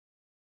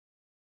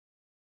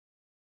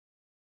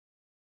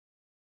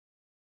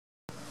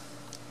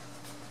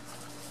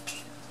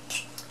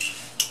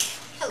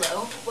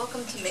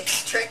Welcome to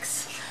Mick's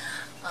Tricks.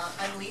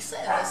 I'm Lisa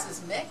and this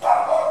is Mick,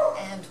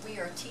 and we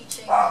are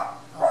teaching,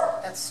 oh,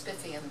 that's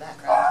Spiffy in the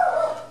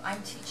background.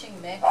 I'm teaching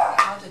Mick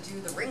how to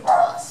do the ring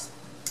toss.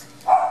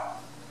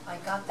 I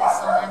got this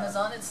on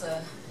Amazon. It's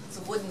a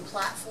wooden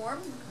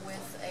platform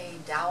with a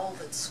dowel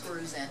that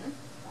screws in.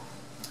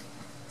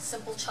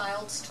 Simple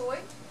child's toy,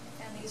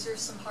 and these are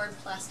some hard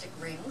plastic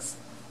rings.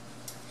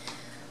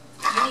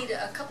 You need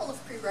a couple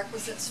of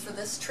prerequisites for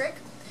this trick.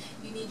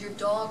 You need your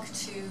dog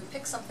to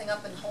pick something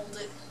up and hold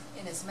it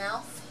in his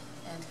mouth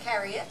and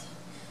carry it,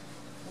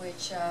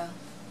 which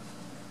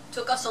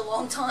took us a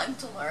long time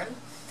to learn.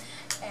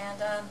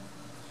 And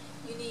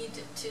you need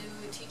to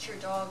teach your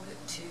dog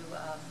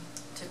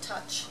to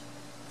touch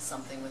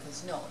something with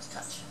his nose.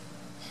 Touch.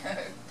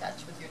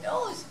 Touch with your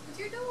nose. With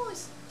your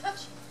nose.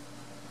 Touch.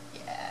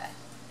 Yeah.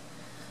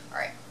 All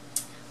right.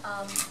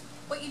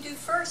 What you do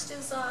first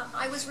is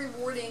I was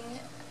rewarding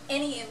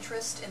any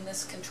interest in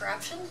this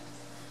contraption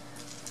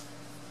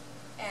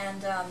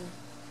and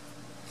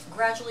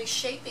gradually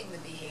shaping the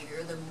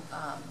behavior.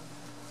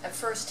 At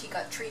first he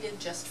got treated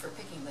just for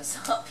picking this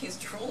up. He's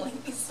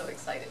drooling, he's so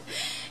excited.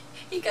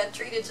 He got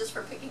treated just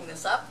for picking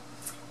this up,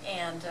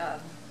 and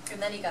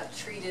then he got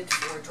treated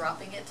for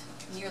dropping it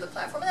near the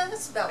platform, and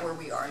that's about where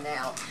we are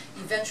now.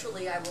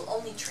 Eventually I will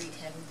only treat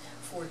him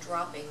for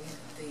dropping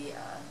the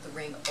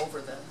ring over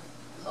the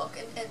hook,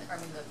 and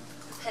the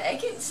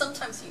peg, and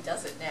sometimes he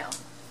does it now.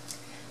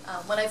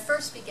 When I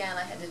first began,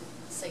 I had to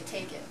say,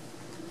 take it.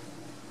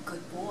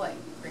 Good boy.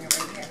 Bring it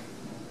right here.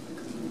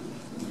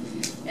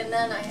 And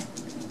then I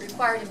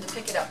required him to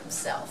pick it up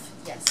himself.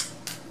 Yes.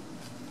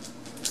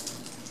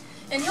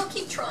 And he'll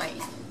keep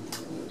trying.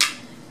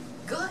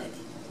 Good.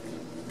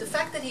 The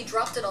fact that he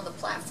dropped it on the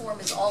platform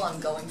is all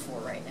I'm going for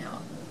right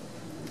now.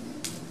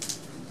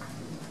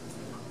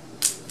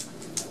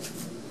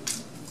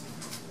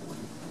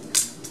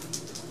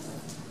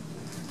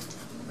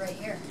 Right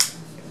here.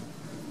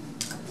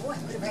 Good boy,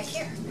 put it right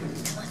here.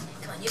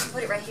 Come on, you can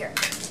put it right here.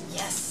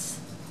 Yes.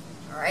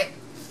 All right.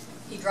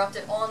 He dropped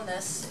it on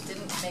this. It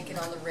didn't make it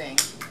on the ring.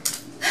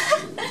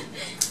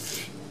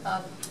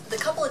 The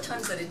couple of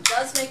times that it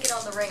does make it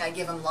on the ring, I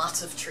give him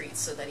lots of treats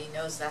so that he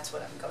knows that's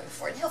what I'm going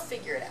for, and he'll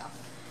figure it out.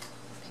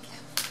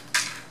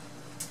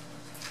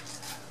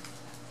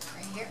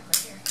 Right here, right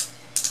here.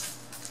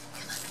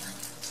 Come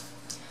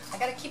on. I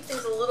got to keep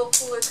things a little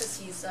cooler because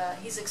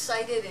he's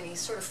excited and he's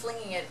sort of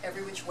flinging it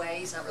every which way.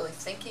 He's not really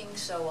thinking,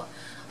 so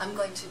I'm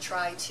going to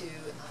try to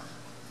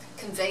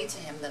convey to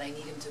him that I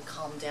need him to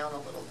calm down a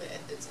little bit.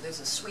 There's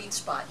a sweet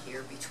spot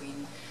here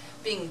between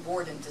being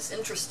bored and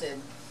disinterested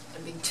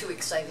and being too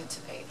excited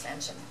to pay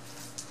attention.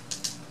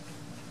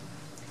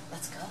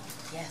 Let's go.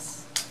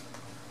 Yes.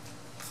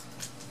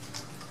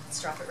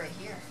 Let's drop it right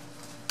here.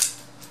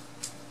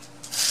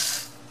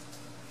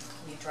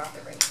 Can you drop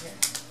it right here?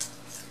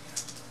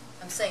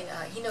 I'm saying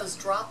he knows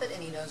drop it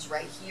and he knows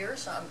right here,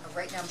 so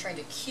right now I'm trying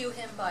to cue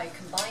him by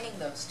combining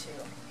those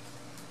two.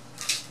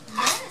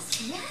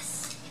 Yes, yes.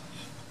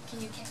 Can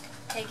you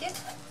take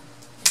it?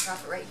 Drop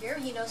it right here.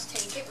 He knows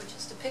take it, which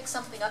is to pick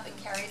something up and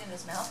carry it in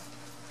his mouth.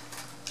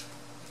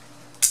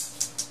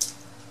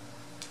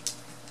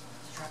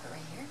 Drop it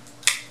right here.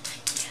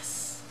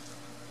 Yes.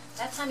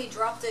 That time he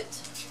dropped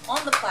it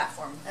on the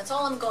platform. That's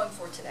all I'm going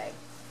for today.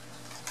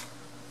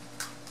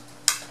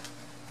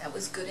 That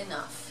was good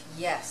enough.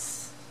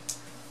 Yes.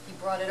 He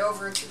brought it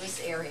over to this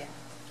area.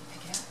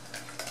 Pick it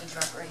up and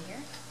drop it right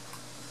here.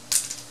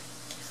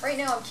 Right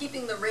now I'm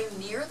keeping the ring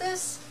near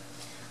this.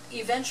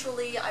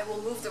 Eventually, I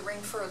will move the ring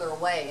further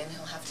away, and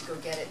he'll have to go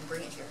get it and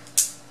bring it here.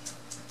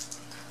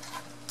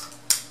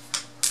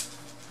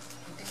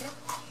 You pick it up.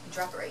 You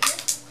drop it right here.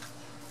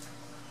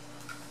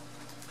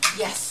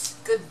 Yes,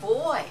 good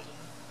boy.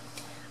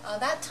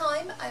 That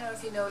time, I don't know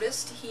if you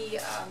noticed, he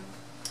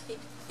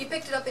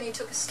picked it up and he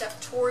took a step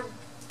toward.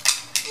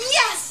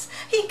 Yes,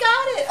 he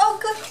got it. Oh,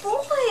 good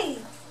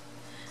boy.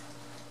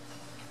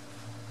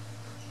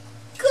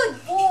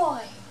 Good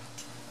boy.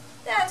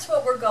 That's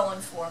what we're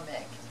going for,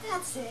 Mick.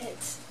 That's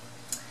it.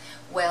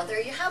 Well, there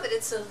you have it.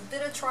 It's a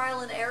bit of trial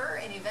and error,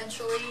 and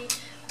eventually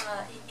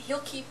he'll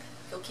keep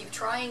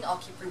trying. I'll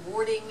keep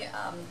rewarding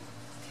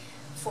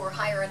for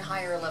higher and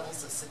higher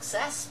levels of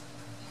success,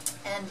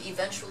 and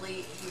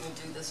eventually he will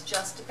do this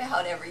just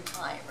about every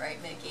time, right,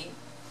 Mickey?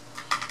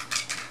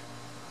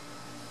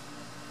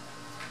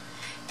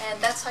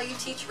 And that's how you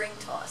teach ring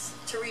toss.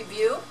 To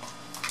review,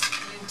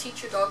 you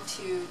teach your dog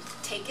to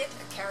take it,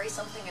 carry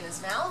something in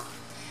his mouth,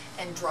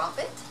 and drop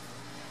it,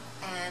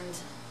 and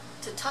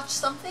to touch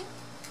something,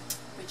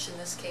 which in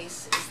this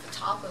case is the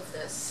top of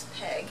this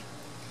peg,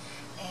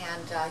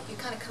 and you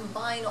kind of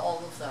combine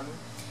all of them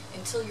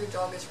until your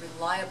dog is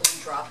reliably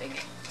dropping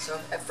it. So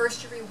at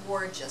first you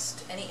reward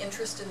just any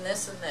interest in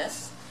this,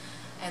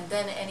 and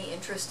then any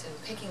interest in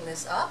picking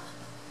this up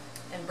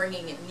and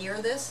bringing it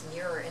near this,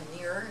 nearer and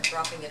nearer,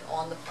 dropping it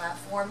on the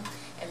platform,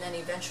 and then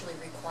eventually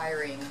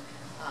requiring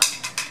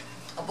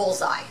a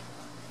bullseye.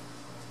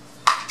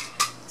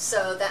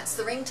 So that's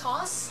the ring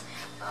toss.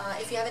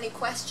 If you have any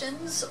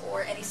questions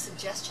or any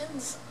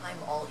suggestions, I'm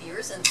all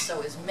ears, and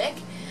so is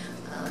Mick.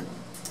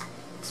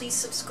 Please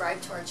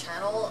subscribe to our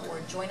channel or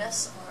join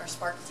us on our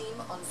Spark team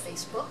on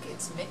Facebook.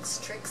 It's Mix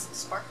Tricks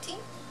Spark Team.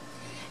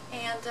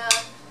 And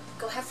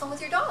go have fun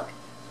with your dog.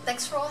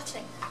 Thanks for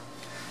watching.